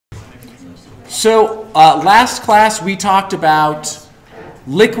So last class we talked about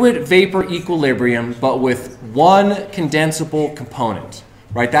liquid-vapor equilibrium, but with one condensable component,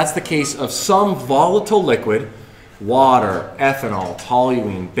 right? That's the case of some volatile liquid, water, ethanol,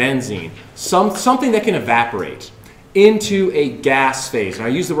 toluene, benzene, something that can evaporate into a gas phase. And I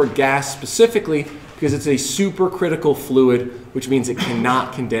use the word gas specifically because it's a supercritical fluid, which means it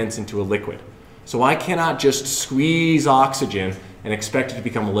cannot condense into a liquid. So I cannot just squeeze oxygen and expect it to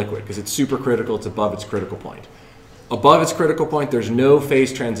become a liquid because it's supercritical, it's above its critical point. Above its critical point, there's no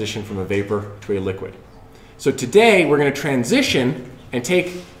phase transition from a vapor to a liquid. So today, we're going to transition and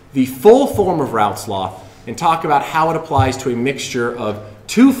take the full form of Raoult's law and talk about how it applies to a mixture of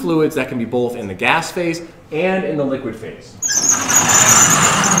two fluids that can be both in the gas phase and in the liquid phase.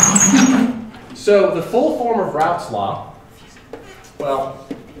 So the full form of Raoult's law, well,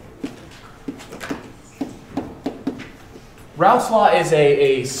 Raoult's law is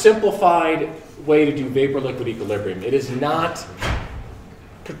a simplified way to do vapor-liquid equilibrium. It is not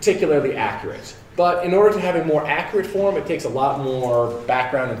particularly accurate. But in order to have a more accurate form, it takes a lot more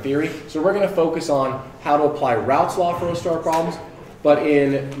background and theory. So we're going to focus on how to apply Raoult's law for historic problems. But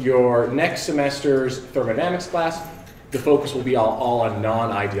in your next semester's thermodynamics class, the focus will be all on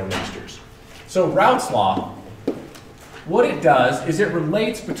non-ideal mixtures. So Raoult's law, what it does is it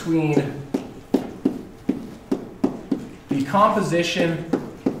relates between the composition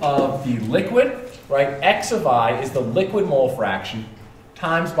of the liquid, right? X of I is the liquid mole fraction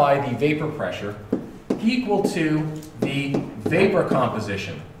times by the vapor pressure equal to the vapor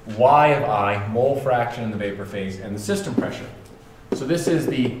composition, Y of I, mole fraction in the vapor phase, and the system pressure. So this is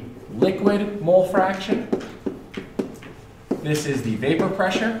the liquid mole fraction. This is the vapor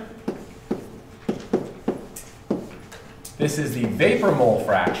pressure. This is the vapor mole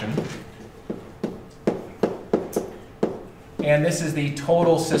fraction. And this is the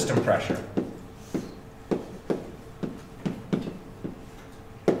total system pressure.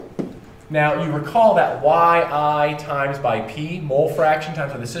 Now, you recall that Yi times by P, mole fraction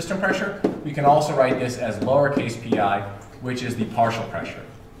times by the system pressure. We can also write this as lowercase pi, which is the partial pressure.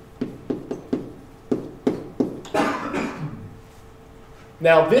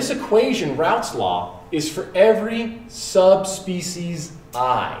 Now, this equation, Raoult's law, is for every subspecies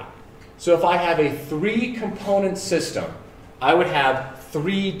I. So if I have a three-component system, I would have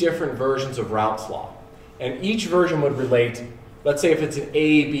three different versions of Raoult's law. And each version would relate, let's say if it's an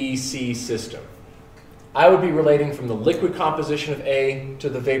A, B, C system. I would be relating from the liquid composition of A to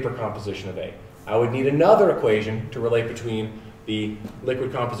the vapor composition of A. I would need another equation to relate between the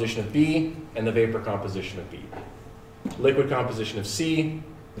liquid composition of B and the vapor composition of B. Liquid composition of C,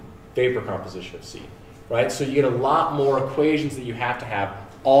 vapor composition of C. Right? So you get a lot more equations that you have to have,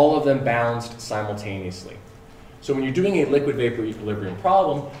 all of them balanced simultaneously. So when you're doing a liquid-vapor equilibrium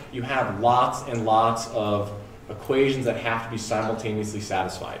problem, you have lots and lots of equations that have to be simultaneously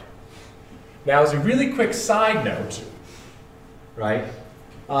satisfied. Now, as a really quick side note, right,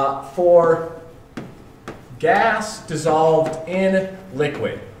 for gas dissolved in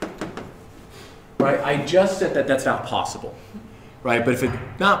liquid, right, I just said that that's not possible, right? But if it's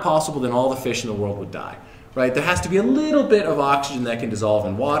not possible, then all the fish in the world would die, right? There has to be a little bit of oxygen that can dissolve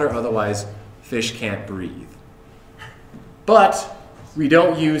in water, otherwise fish can't breathe. But we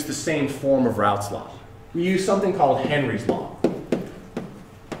don't use the same form of Raoult's law. We use something called Henry's law.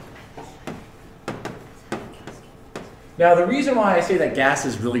 Now, the reason why I say that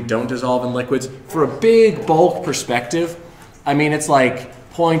gases really don't dissolve in liquids, for a big bulk perspective, I mean, it's like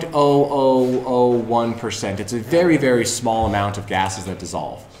 0.0001%. It's a very, very small amount of gases that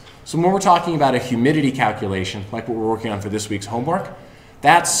dissolve. So when we're talking about a humidity calculation, like what we're working on for this week's homework,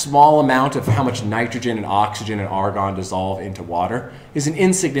 that small amount of how much nitrogen and oxygen and argon dissolve into water is an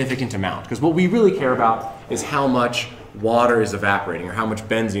insignificant amount, because what we really care about is how much water is evaporating or how much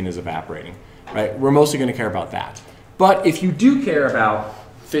benzene is evaporating, right? We're mostly going to care about that. But if you do care about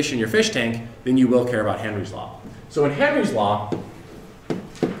fish in your fish tank, then you will care about Henry's law. So in Henry's law,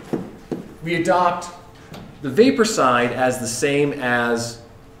 we adopt the vapor side as the same as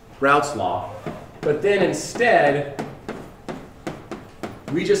Raoult's law, but then instead,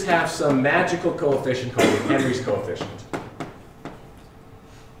 we just have some magical coefficient called Henry's coefficient.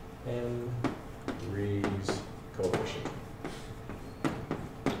 Henry's coefficient.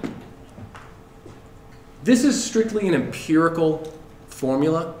 This is strictly an empirical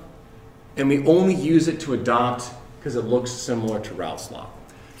formula, and we only use it to adopt because it looks similar to Raoult's law.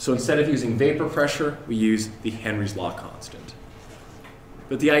 So instead of using vapor pressure, we use the Henry's law constant.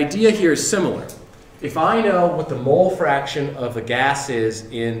 But the idea here is similar. If I know what the mole fraction of the gas is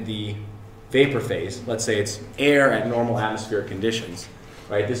in the vapor phase, let's say it's air at normal atmospheric conditions,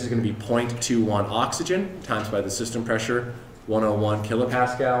 right? This is going to be 0.21 oxygen times by the system pressure, 101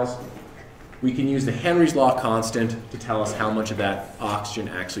 kilopascals. We can use the Henry's law constant to tell us how much of that oxygen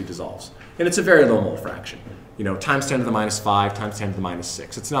actually dissolves. And it's a very low mole fraction. You know, times 10 to the minus 5, times 10 to the minus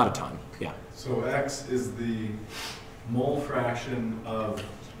 6. It's not a ton, yeah. So X is the mole fraction of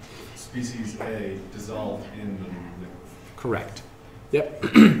species A dissolved in the liquid. Correct. Yep.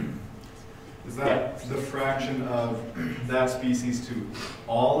 Is that the fraction of that species to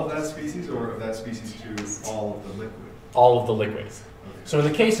all of that species, or of that species to all of the liquid? All of the liquids. Okay. So in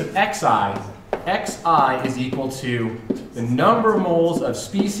the case of Xi is equal to the number of moles of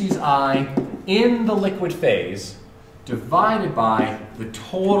species I in the liquid phase divided by the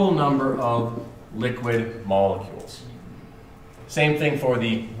total number of liquid molecules. Same thing for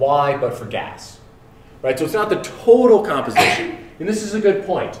the Y, but for gas. Right? So it's not the total composition. And this is a good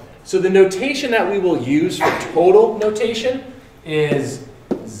point. So the notation that we will use for total notation is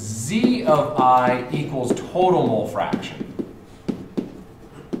Z of I equals total mole fraction.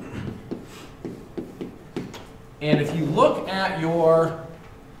 And if you look at your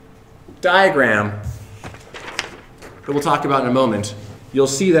diagram that we'll talk about in a moment, you'll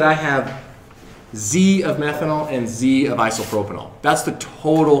see that I have Z of methanol and Z of isopropanol. That's the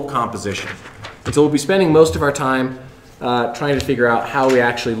total composition. And so we'll be spending most of our time trying to figure out how we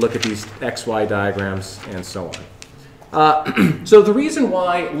actually look at these XY diagrams and so on. So the reason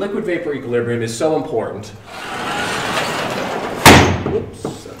why liquid vapor equilibrium is so important, whoops,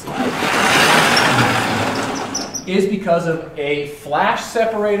 that's loud, is because of a flash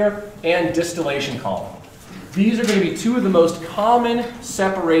separator and distillation column. These are going to be two of the most common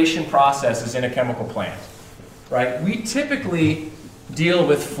separation processes in a chemical plant. Right? We typically deal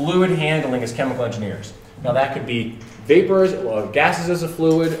with fluid handling as chemical engineers. Now that could be vapors, or gases as a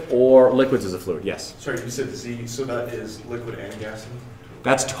fluid, or liquids as a fluid. Yes? Sorry, you said Z, so that is liquid and gas?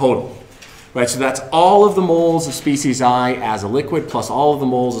 That's total. Right, so that's all of the moles of species I as a liquid plus all of the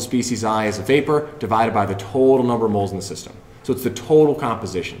moles of species I as a vapor divided by the total number of moles in the system. So it's the total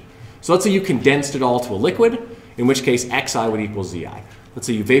composition. So let's say you condensed it all to a liquid, in which case Xi would equal Zi. Let's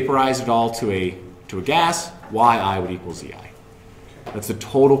say you vaporized it all to a gas, Yi would equal Zi. That's the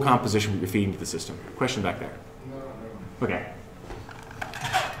total composition you're feeding to the system. Question back there? No. Okay.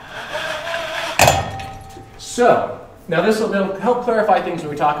 So, now this will help clarify things when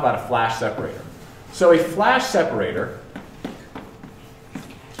we talk about a flash separator. So a flash separator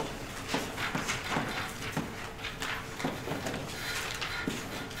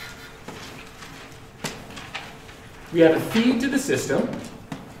we have a feed to the system.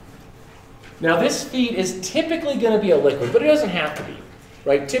 Now this feed is typically going to be a liquid, but it doesn't have to be.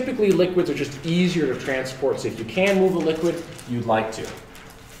 Right? Typically liquids are just easier to transport, so if you can move a liquid, you'd like to.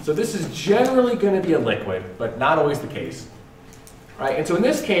 So this is generally going to be a liquid, but not always the case. Right? And so in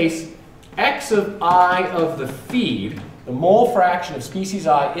this case, X of I of the feed, the mole fraction of species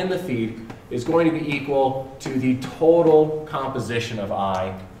I in the feed, is going to be equal to the total composition of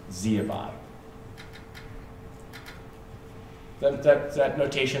I, Z of I. Does that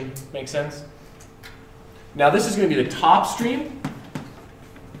notation make sense? Now this is going to be the top stream.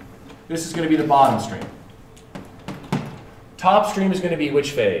 This is going to be the bottom stream. Top stream is going to be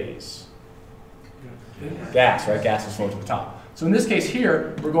which phase? Gas, right? Gas is flowing to the top. So in this case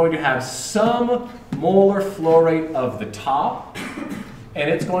here, we're going to have some molar flow rate of the top, and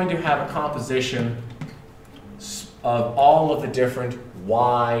it's going to have a composition of all of the different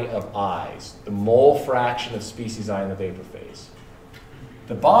Y of I's, the mole fraction of species I in the vapor phase.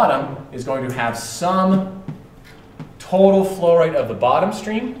 The bottom is going to have some total flow rate of the bottom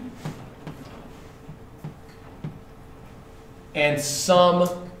stream and some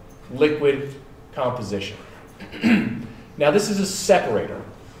liquid composition. Now this is a separator.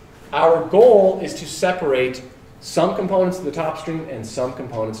 Our goal is to separate some components to the top stream and some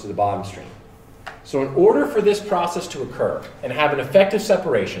components to the bottom stream. So in order for this process to occur and have an effective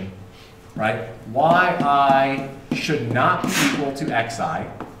separation, right, Yi should not be equal to Xi,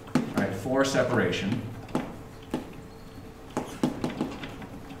 right, for separation.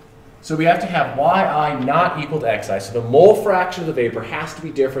 So we have to have Yi not equal to Xi. So the mole fraction of the vapor has to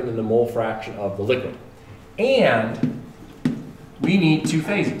be different than the mole fraction of the liquid. And we need two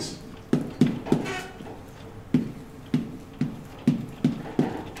phases.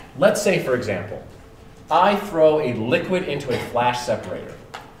 Let's say, for example, I throw a liquid into a flash separator.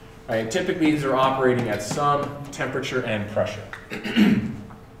 Right, typically these are operating at some temperature and pressure.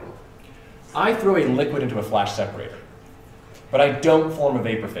 I throw a liquid into a flash separator, but I don't form a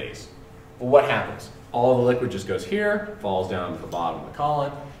vapor phase. Well, what happens? All the liquid just goes here, falls down to the bottom of the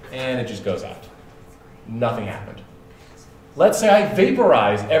column, and it just goes out. Nothing happened. Let's say I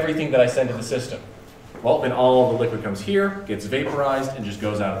vaporize everything that I send to the system. Well, then all the liquid comes here, gets vaporized, and just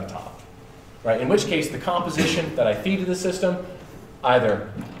goes out of the top. Right? In which case, the composition that I feed to the system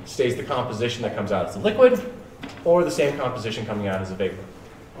either stays the composition that comes out as a liquid, or the same composition coming out as a vapor.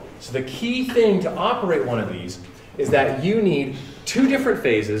 So the key thing to operate one of these is that you need two different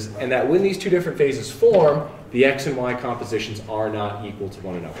phases, and that when these two different phases form, the X and Y compositions are not equal to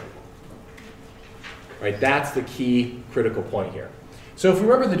one another. Right? That's the key critical point here. So if we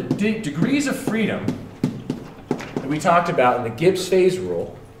remember the degrees of freedom that we talked about in the Gibbs phase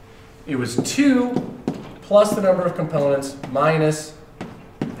rule, it was 2 plus the number of components minus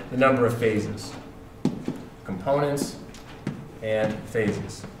the number of phases. Components and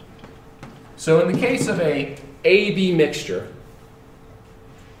phases. So in the case of a AB mixture,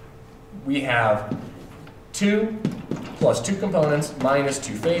 we have 2 plus 2 components minus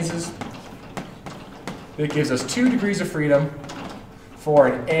 2 phases. That gives us 2 degrees of freedom for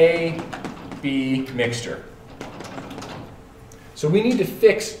an AB mixture. So we need to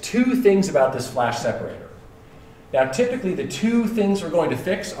fix 2 things about this flash separator. Now typically the 2 things we're going to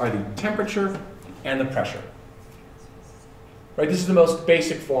fix are the temperature and the pressure. Right? This is the most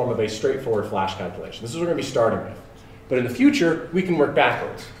basic form of a straightforward flash calculation. This is what we're going to be starting with. But in the future, we can work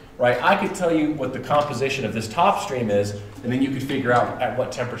backwards. Right? I could tell you what the composition of this top stream is, and then you could figure out at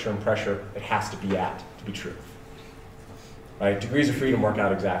what temperature and pressure it has to be at to be true. Right? Degrees of freedom work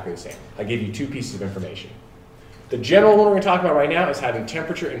out exactly the same. I gave you 2 pieces of information. The general one we're going to talk about right now is having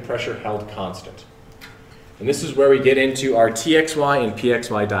temperature and pressure held constant. And this is where we get into our Txy and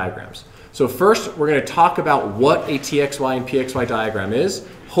Pxy diagrams. So first, we're going to talk about what a Txy and Pxy diagram is.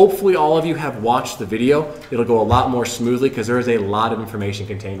 Hopefully all of you have watched the video. It'll go a lot more smoothly because there is a lot of information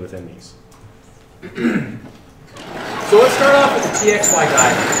contained within these. So let's start off with the Txy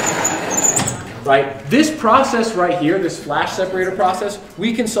diagram. Right? This process right here, this flash separator process,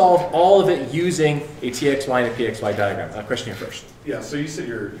 we can solve all of it using a Txy and a Pxy diagram. Question here first. Yeah, so you said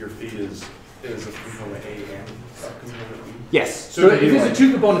your feed is a component A and a component B? Yes. So if it's a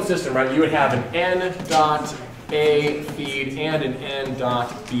 2-component system, right, you would have an N dot A feed and an N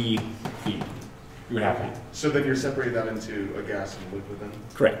dot B feed. You would have that. So then you're separating that into a gas and liquid then?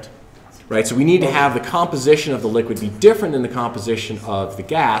 Correct. Right, so we need to have the composition of the liquid be different than the composition of the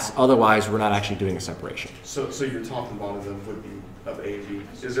gas, otherwise we're not actually doing a separation. So your top and bottom then would be of A and B.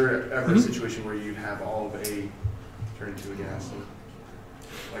 Is there ever a situation where you have all of A turn into a gas? And,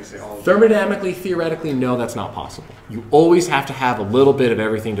 like say all of Thermodynamically, theoretically, no, that's not possible. You always have to have a little bit of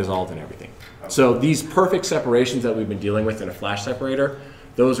everything dissolved in everything. Okay. So these perfect separations that we've been dealing with in a flash separator,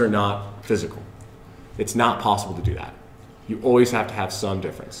 those are not physical. It's not possible to do that. You always have to have some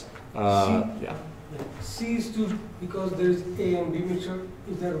difference. Yeah. C is 2 because there's A and B mixture.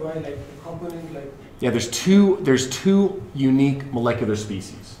 Is that why, like the component, like? Yeah, there's two unique molecular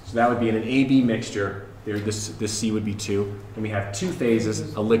species. So that would be in an AB mixture. There, this C would be 2, and we have 2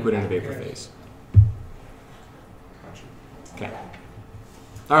 phases, a liquid and a vapor phase. Okay.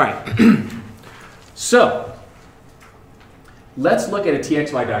 All right. So let's look at a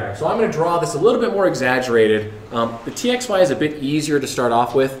Txy diagram. So I'm going to draw this a little bit more exaggerated. The Txy is a bit easier to start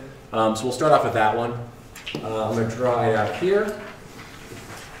off with. So we'll start off with that one. I'm going to draw it out here.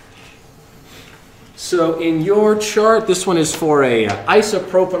 So in your chart, this one is for a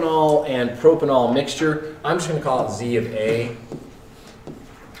isopropanol and propanol mixture. I'm just going to call it Z of A.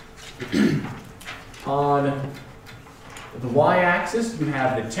 On the y-axis, you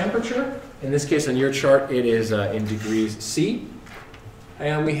have the temperature. In this case, on your chart, it is in degrees C.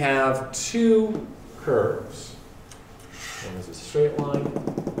 And we have 2 curves. One is a straight line,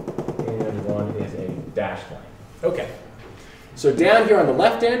 and one is a dashed line. Okay. So down here on the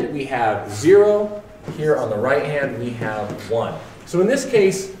left end, we have 0. Here on the right hand, we have 1. So in this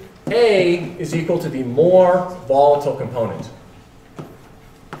case, A is equal to the more volatile component.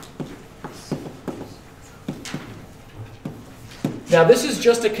 Now this is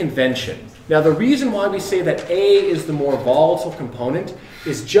just a convention. Now the reason why we say that A is the more volatile component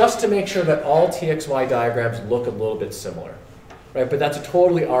is just to make sure that all Txy diagrams look a little bit similar. Right? But that's a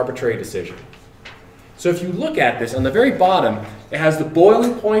totally arbitrary decision. So if you look at this, on the very bottom, it has the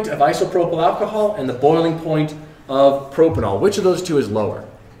boiling point of isopropyl alcohol and the boiling point of propanol. Which of those two is lower?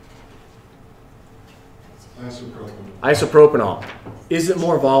 Isopropanol. Is it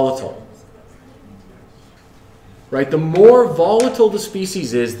more volatile? Right? The more volatile the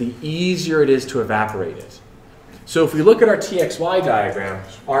species is, the easier it is to evaporate it. So if we look at our Txy diagram,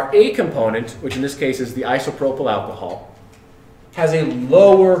 our A component, which in this case is the isopropyl alcohol, has a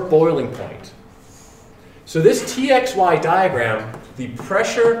lower boiling point. So this Txy diagram, the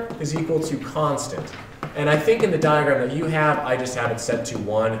pressure is equal to constant. And I think in the diagram that you have, I just have it set to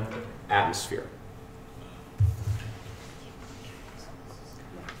 1 atmosphere.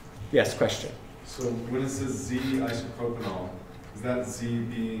 Yes, question? So when it says Z isopropanol, is that Z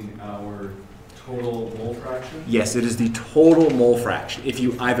being our total mole fraction? Yes, it is the total mole fraction. If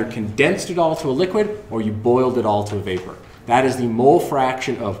you either condensed it all to a liquid or you boiled it all to a vapor. That is the mole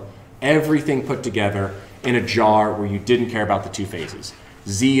fraction of everything put together in a jar where you didn't care about the two phases.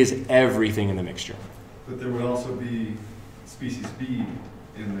 Z is everything in the mixture. But there would also be species B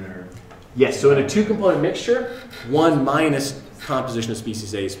in there. Yes, so in a two-component mixture, 1 minus composition of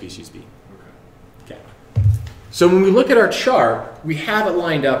species A is species B. Okay. Okay. So when we look at our chart, we have it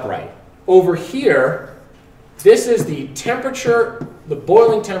lined up right. Over here, this is the temperature, the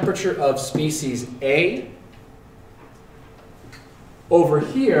boiling temperature of species A. Over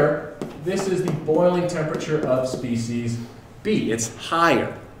here, this is the boiling temperature of species B. It's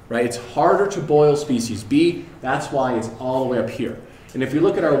higher, right? It's harder to boil species B. That's why it's all the way up here. And if you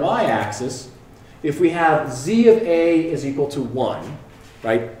look at our y-axis, if we have Z of A is equal to 1,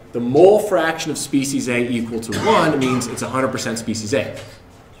 right? The mole fraction of species A equal to 1 means it's 100% species A.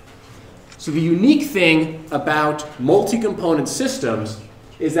 So the unique thing about multi-component systems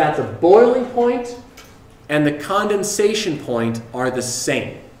is that the boiling point and the condensation point are the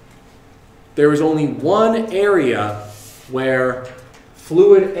same. There is only one area where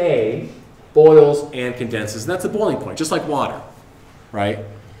fluid A boils and condenses, and that's the boiling point, just like water, right?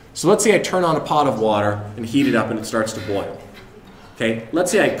 So let's say I turn on a pot of water and heat it up and it starts to boil. Okay,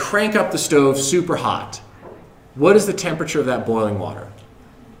 let's say I crank up the stove super hot. What is the temperature of that boiling water?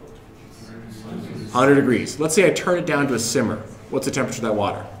 100 degrees. Let's say I turn it down to a simmer. What's the temperature of that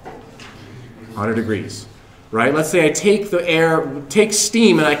water? 100 degrees, right? Let's say I take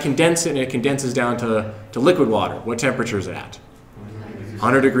steam and I condense it and it condenses down to liquid water. What temperature is it at?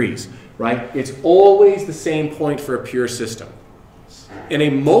 100 degrees, right? It's always the same point for a pure system. In a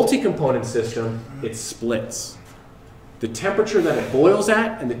multi-component system, it splits. The temperature that it boils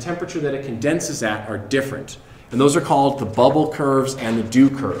at and the temperature that it condenses at are different. And those are called the bubble curves and the dew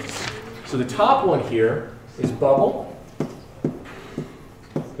curves. So the top one here is bubble.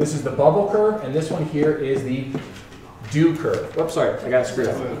 This is the bubble curve, and this one here is the dew curve. Oops, sorry, I got it screwed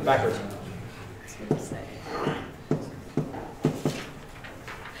up. Backwards.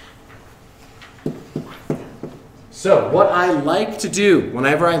 So what I like to do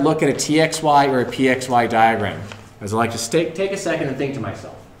whenever I look at a TXY or a PXY diagram is I like to take a second and think to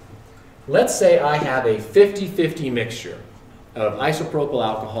myself. Let's say I have a 50-50 mixture of isopropyl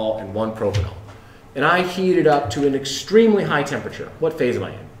alcohol and 1 propanol. And I heat it up to an extremely high temperature. What phase am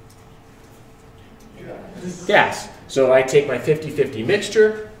I in? Gas. So I take my 50-50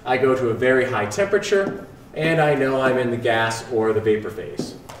 mixture, I go to a very high temperature, and I know I'm in the gas or the vapor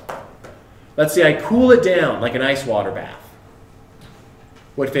phase. Let's say I cool it down like an ice water bath.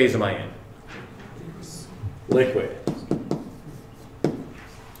 What phase am I in? Liquid.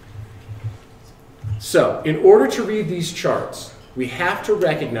 So, in order to read these charts, we have to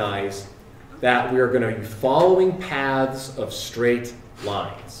recognize that we are going to be following paths of straight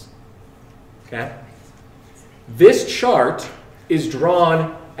lines. Okay? This chart is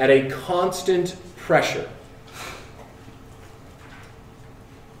drawn at a constant pressure.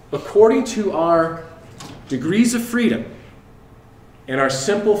 According to our degrees of freedom in our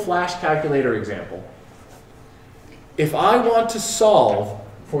simple flash calculator example, if I want to solve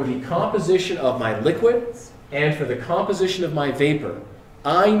for the composition of my liquid and for the composition of my vapor,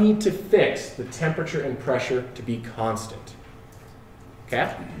 I need to fix the temperature and pressure to be constant.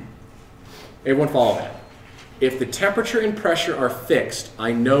 Okay? Everyone follow that? If the temperature and pressure are fixed,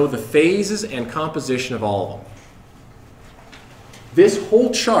 I know the phases and composition of all of them. This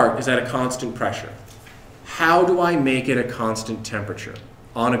whole chart is at a constant pressure. How do I make it a constant temperature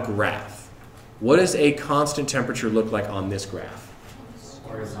on a graph? What does a constant temperature look like on this graph?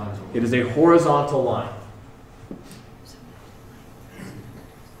 Horizontal. It is a horizontal line.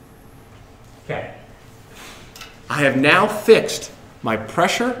 Okay. I have now fixed my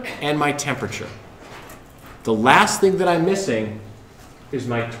pressure and my temperature. The last thing that I'm missing is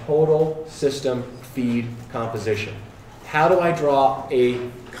my total system feed composition. How do I draw a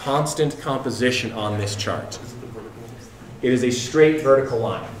constant composition on this chart? It is a straight vertical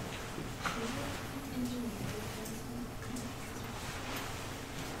line.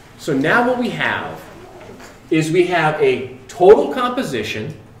 So now what we have is we have a total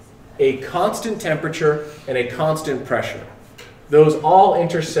composition, a constant temperature, and a constant pressure. Those all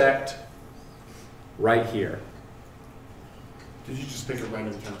intersect right here. Did you just pick a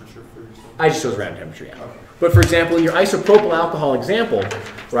random temperature for yourself? I just chose random temperature, yeah. Okay. But for example, in your isopropyl alcohol example,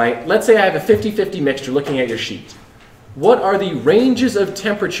 right, let's say I have a 50-50 mixture looking at your sheet. What are the ranges of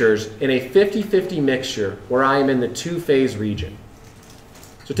temperatures in a 50-50 mixture where I am in the two-phase region?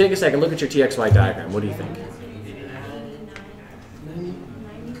 So take a second, look at your TXY diagram. What do you think?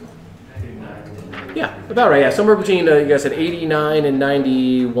 Yeah, about right. Yeah, somewhere between, you guys said 89 and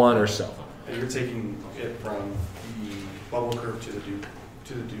 91 or so. And you're taking it from the bubble curve to the dew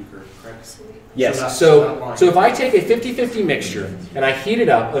curve, correct? Yes, so so if I take a 50-50 mixture and I heat it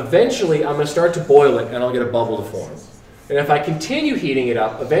up, eventually I'm going to start to boil it and I'll get a bubble to form. And if I continue heating it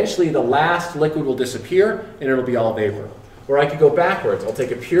up, eventually the last liquid will disappear and it'll be all vapor. Or I could go backwards. I'll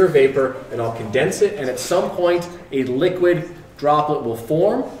take a pure vapor and I'll condense it, and at some point a liquid droplet will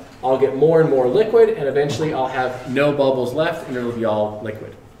form. I'll get more and more liquid, and eventually I'll have no bubbles left and it'll be all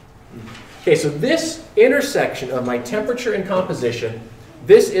liquid. Okay, so this intersection of my temperature and composition,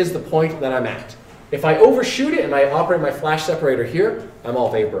 this is the point that I'm at. If I overshoot it and I operate my flash separator here, I'm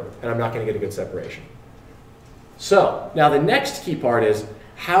all vapor and I'm not going to get a good separation. So now the next key part is,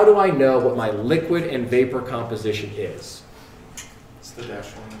 how do I know what my liquid and vapor composition is? It's the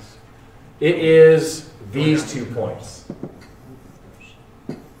dashed lines. It is these 2 points.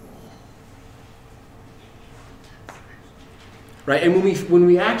 Right, and when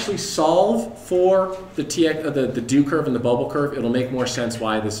we actually solve for the dew curve and the bubble curve, it'll make more sense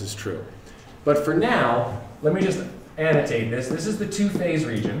why this is true. But for now, let me just annotate this. This is the two-phase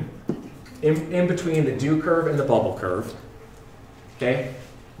region in between the dew curve and the bubble curve. Okay,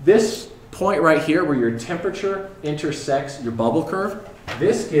 this point right here where your temperature intersects your bubble curve,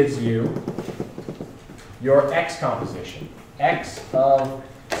 this gives you your X composition, X of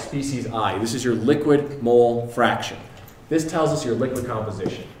species I. This is your liquid mole fraction. This tells us your liquid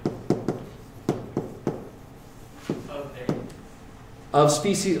composition. Of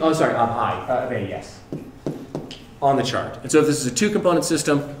species, oh sorry, of I, of A, yes. On the chart. And so if this is a two-component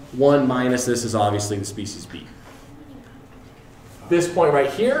system, 1 minus this is obviously the species B. This point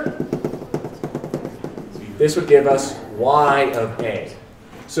right here, this would give us Y of A.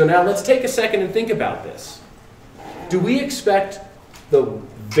 So now let's take a second and think about this. Do we expect the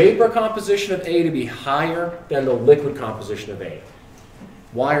vapor composition of A to be higher than the liquid composition of A?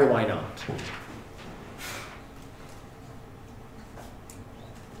 Why or why not?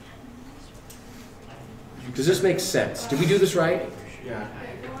 Does this make sense? Did we do this right? Yeah.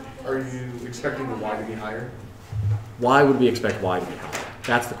 Are you expecting the Y to be higher? Why would we expect Y to be higher?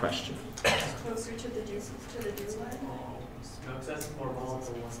 That's the question. Closer to the dew line? No, because that's more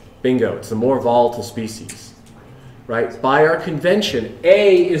volatile one. Bingo, it's the more volatile species. Right? By our convention,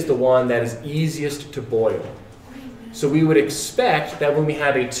 A is the one that is easiest to boil. So we would expect that when we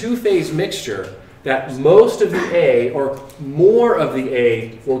have a two-phase mixture, that most of the A, or more of the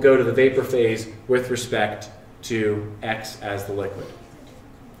A, will go to the vapor phase with respect to X as the liquid.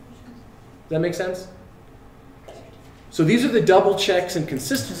 Does that make sense? So these are the double checks and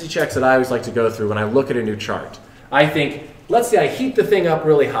consistency checks that I always like to go through when I look at a new chart. I think, let's say I heat the thing up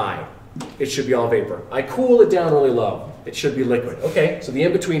really high. It should be all vapor. I cool it down really low. It should be liquid. Okay, so the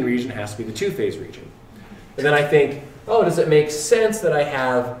in-between region has to be the two-phase region. And then I think, oh, does it make sense that I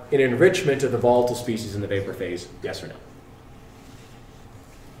have an enrichment of the volatile species in the vapor phase? Yes or no?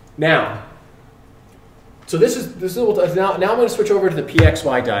 Now, so now I'm going to switch over to the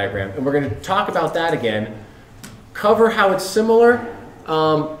PXY diagram, and we're going to talk about that again, cover how it's similar,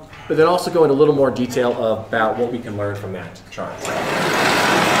 but then also go into a little more detail about what we can learn from that chart. I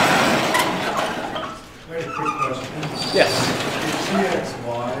have a quick question. Yes. The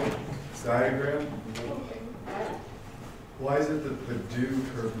TXY diagram, why is it that the dew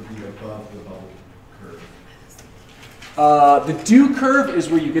curve would be above the bubble curve? The dew curve is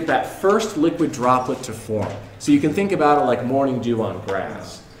where you get that first liquid droplet to form. So you can think about it like morning dew on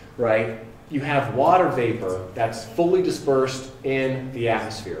grass, right? You have water vapor that's fully dispersed in the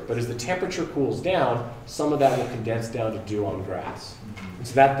atmosphere. But as the temperature cools down, some of that will condense down to dew on grass. And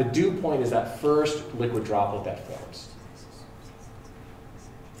so that the dew point is that first liquid droplet that forms.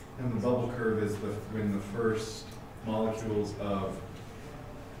 And the bubble curve is when the first molecules of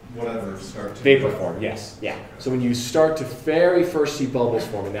whatever start to Vapor form, yes, yeah. So when you start to very first see bubbles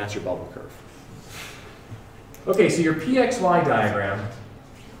forming, that's your bubble curve. Okay, so your PXY diagram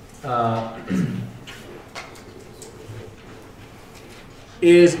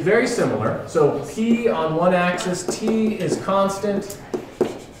is very similar. So P on one axis, T is constant.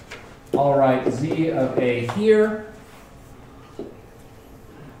 All right, Z of A here.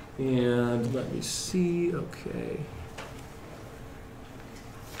 And let me see, okay.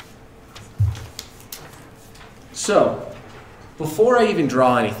 So before I even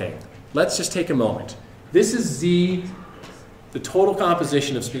draw anything, let's just take a moment. This is Z, the total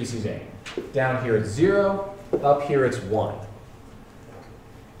composition of species A. Down here it's 0, up here it's 1.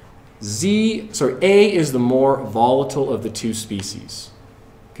 A is the more volatile of the two species.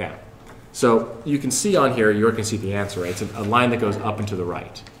 Okay, so you can see on here, you can see the answer, right? It's a line that goes up and to the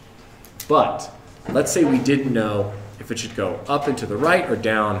right. But let's say we didn't know if it should go up and to the right or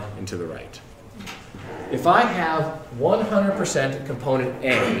down and to the right. If I have 100% component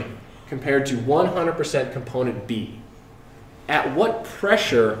A compared to 100% component B, at what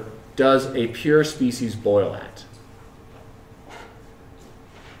pressure does a pure species boil at?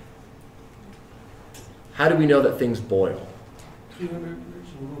 How do we know that things boil? 300,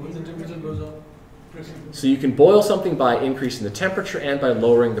 when the temperature goes up. So you can boil something by increasing the temperature and by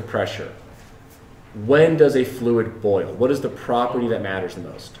lowering the pressure. When does a fluid boil? What is the property that matters the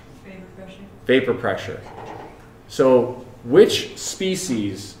most? Vapor pressure. Vapor pressure. So which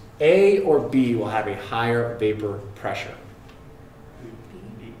species, A or B, will have a higher vapor pressure?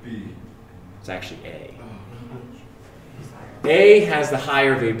 B. It's actually A. A has the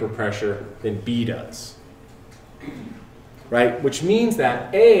higher vapor pressure than B does. Right? Which means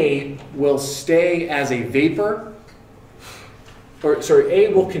that A will stay as a vapor,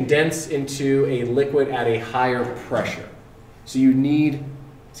 A will condense into a liquid at a higher pressure. So you need,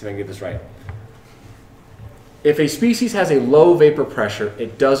 let's see if I can get this right. If a species has a low vapor pressure,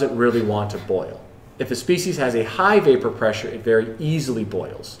 it doesn't really want to boil. If a species has a high vapor pressure, it very easily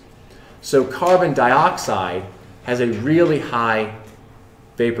boils. So carbon dioxide has a really high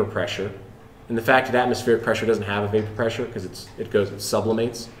vapor pressure. And the fact that atmospheric pressure doesn't have a vapor pressure because it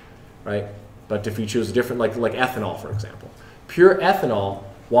sublimates, right? But if you choose a different, like ethanol, for example, pure ethanol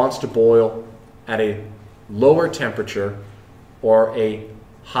wants to boil at a lower temperature or a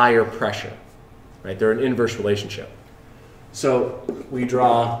higher pressure, right? They're an inverse relationship. So we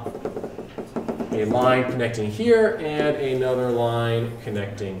draw a line connecting here and another line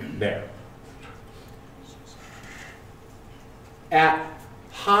connecting there. At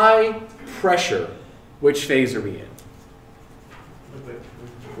high pressure, which phase are we in?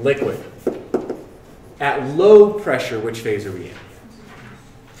 Liquid. At low pressure, which phase are we in?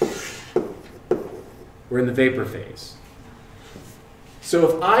 We're in the vapor phase. So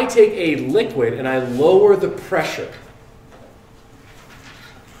if I take a liquid and I lower the pressure,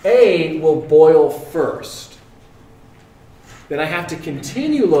 A will boil first. Then I have to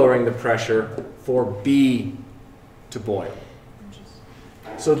continue lowering the pressure for B to boil.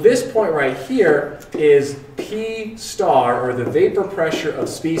 So this point right here is P star, or the vapor pressure of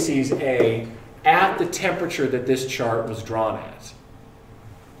species A, at the temperature that this chart was drawn at.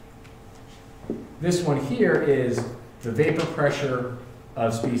 This one here is the vapor pressure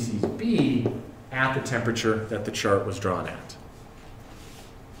of species B at the temperature that the chart was drawn at.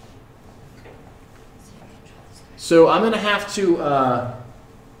 So I'm going to have to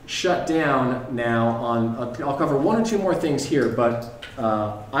shut down now on, I'll cover one or two more things here, but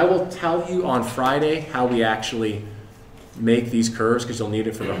I will tell you on Friday how we actually make these curves because you'll need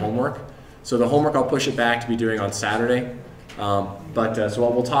it for the homework. So the homework I'll push it back to be doing on Saturday. So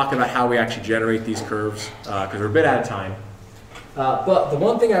we'll talk about how we actually generate these curves because we're a bit out of time. But the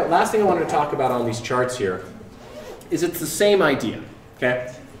last thing I wanted to talk about on these charts here is it's the same idea,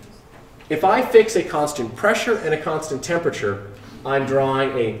 okay? If I fix a constant pressure and a constant temperature, I'm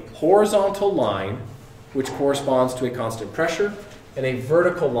drawing a horizontal line which corresponds to a constant pressure and a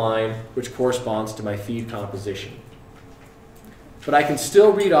vertical line which corresponds to my feed composition. But I can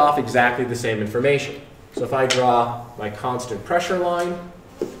still read off exactly the same information. So if I draw my constant pressure line,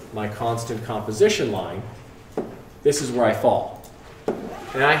 my constant composition line, this is where I fall.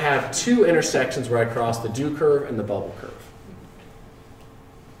 And I have two intersections where I cross the dew curve and the bubble curve.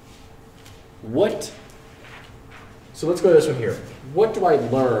 So let's go to this one here. What do I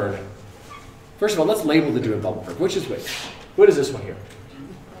learn? First of all, let's label the dew and bubble curve. Which is which? What is this one here?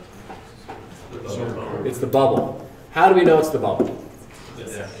 It's the bubble. How do we know it's the bubble?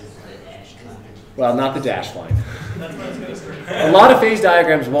 Well, not the dashed line. A lot of phase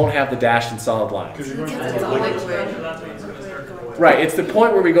diagrams won't have the dashed and solid lines. Right, it's the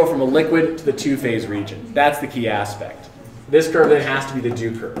point where we go from a liquid to the two-phase region. That's the key aspect. This curve then has to be the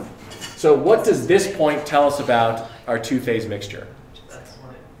dew curve. So what does this point tell us about our two-phase mixture?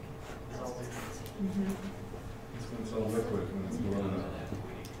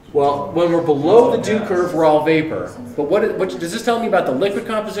 Well, when we're below the dew curve, we're all vapor. But what does this tell me about the liquid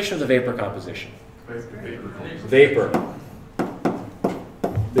composition or the vapor composition? Vapor.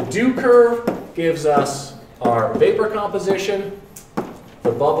 The dew curve gives us our vapor composition.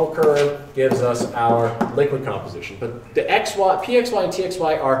 The bubble curve gives us our liquid composition. But the XY, PXY and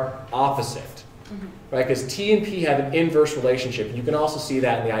TXY are opposite, right? Because T and P have an inverse relationship. You can also see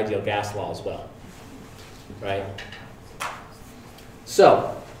that in the ideal gas law as well, right?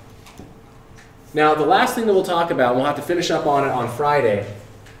 So, now the last thing that we'll talk about, and we'll have to finish up on it on Friday,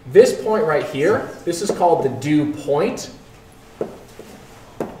 this point right here, this is called the dew point.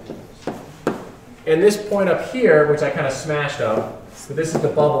 And this point up here, which I kind of smashed up, so this is the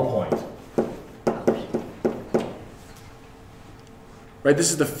bubble point. Right,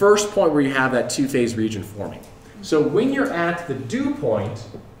 this is the first point where you have that two-phase region forming. So when you're at the dew point,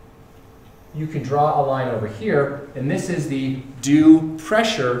 you can draw a line over here, and this is the dew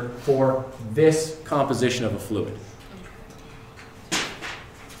pressure for this composition of a fluid.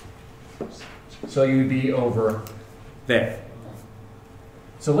 So you'd be over there.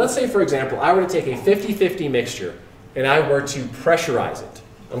 So let's say, for example, I were to take a 50-50 mixture and I were to pressurize it.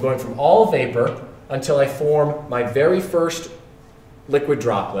 I'm going from all vapor until I form my very first liquid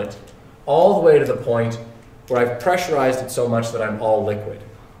droplet, all the way to the point where I've pressurized it so much that I'm all liquid.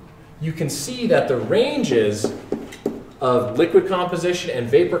 You can see that the ranges of liquid composition and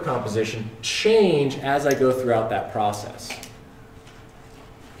vapor composition change as I go throughout that process.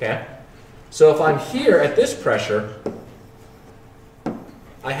 Okay? So if I'm here at this pressure,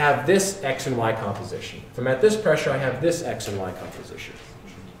 I have this X and Y composition. If I'm at this pressure, I have this X and Y composition.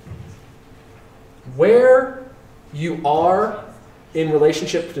 Where you are in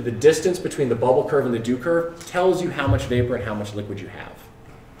relationship to the distance between the bubble curve and the dew curve tells you how much vapor and how much liquid you have,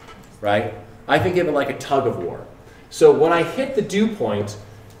 right? I think of it like a tug of war. So when I hit the dew point,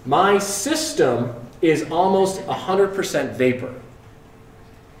 my system is almost 100% vapor.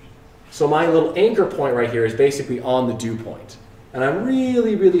 So my little anchor point right here is basically on the dew point. And I'm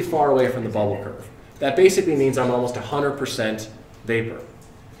really, really far away from the bubble curve. That basically means I'm almost 100% vapor.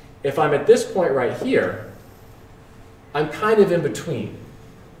 If I'm at this point right here, I'm kind of in between.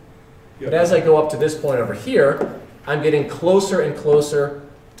 But as I go up to this point over here, I'm getting closer and closer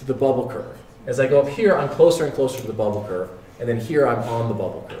to the bubble curve. As I go up here, I'm closer and closer to the bubble curve. And then here, I'm on the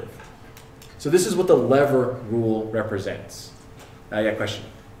bubble curve. So this is what the lever rule represents. Yeah, question?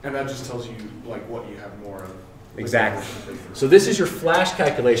 And that just tells you like what you have more of. Exactly. So this is your flash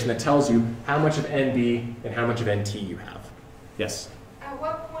calculation that tells you how much of NB and how much of NT you have. Yes? At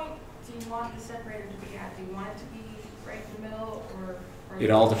what point do you want the separator to be at? Do you want it to be right in the middle or It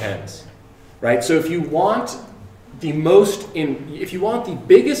all depends. Right? So if you want if you want the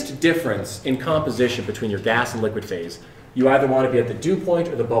biggest difference in composition between your gas and liquid phase, you either want to be at the dew point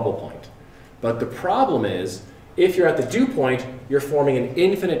or the bubble point. But the problem is, if you're at the dew point, you're forming an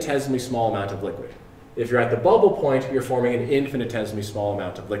infinitesimally small amount of liquid. If you're at the bubble point, you're forming an infinitesimally small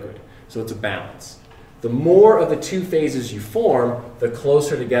amount of liquid. So it's a balance. The more of the two phases you form, the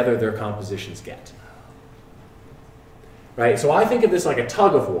closer together their compositions get. Right? So I think of this like a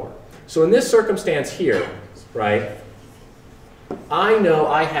tug of war. So in this circumstance here, right, I know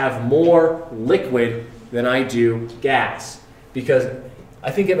I have more liquid than I do gas, because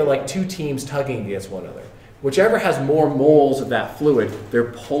I think of it like two teams tugging against one another. Whichever has more moles of that fluid,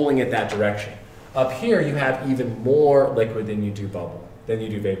 they're pulling it that direction. Up here, you have even more liquid than you do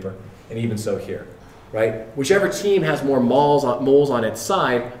vapor, and even so here, right? Whichever team has more moles on its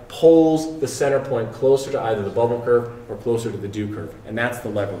side pulls the center point closer to either the bubble curve or closer to the dew curve, and that's the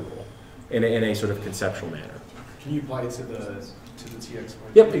lever rule in a sort of conceptual manner. Can you apply it to the TXY?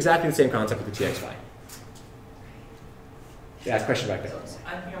 Yep, exactly the same concept with the TXY. Yeah, question back there.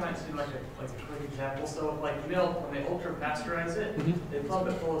 I think I might do like a quick example. So like milk, when they ultra pasteurize it, they pump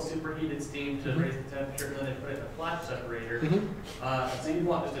it full of superheated steam to raise the temperature, and then they put it in a flash separator. So you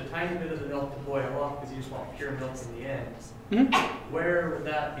want just a tiny bit of the milk to boil off because you just want pure milk in the end. Where would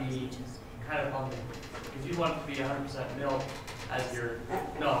that be kind of on the, because you want it to be 100% milk as your,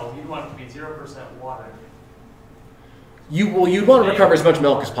 no, you'd want it to be 0% water. You'd want to recover as much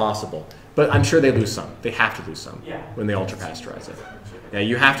milk as possible, but I'm sure they lose some. They have to lose some when they ultra pasteurize it. Yeah,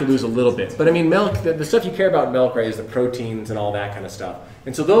 you have to lose a little bit. But I mean, milk, the stuff you care about in milk, right, is the proteins and all that kind of stuff.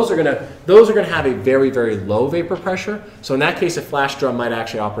 And so those are gonna have a very, very low vapor pressure. So in that case, a flash drum might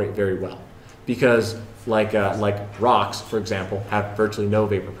actually operate very well, because like rocks, for example, have virtually no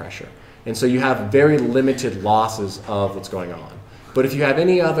vapor pressure. And so you have very limited losses of what's going on. But if you have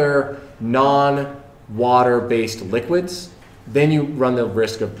any other non-water-based liquids, then you run the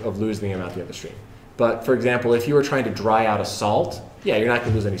risk of losing them out the other stream. But for example, if you were trying to dry out a salt, yeah, you're not going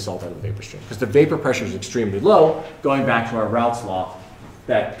to lose any salt out of the vapor stream, because the vapor pressure is extremely low. Going back to our Raoult's law,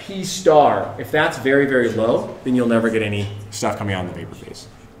 that P star, if that's very, very low, then you'll never get any stuff coming out in the vapor phase.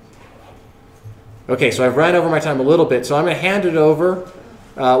 Okay, so I've ran over my time a little bit, so I'm going to hand it over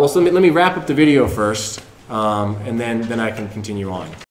well, so let me wrap up the video first, and then I can continue on.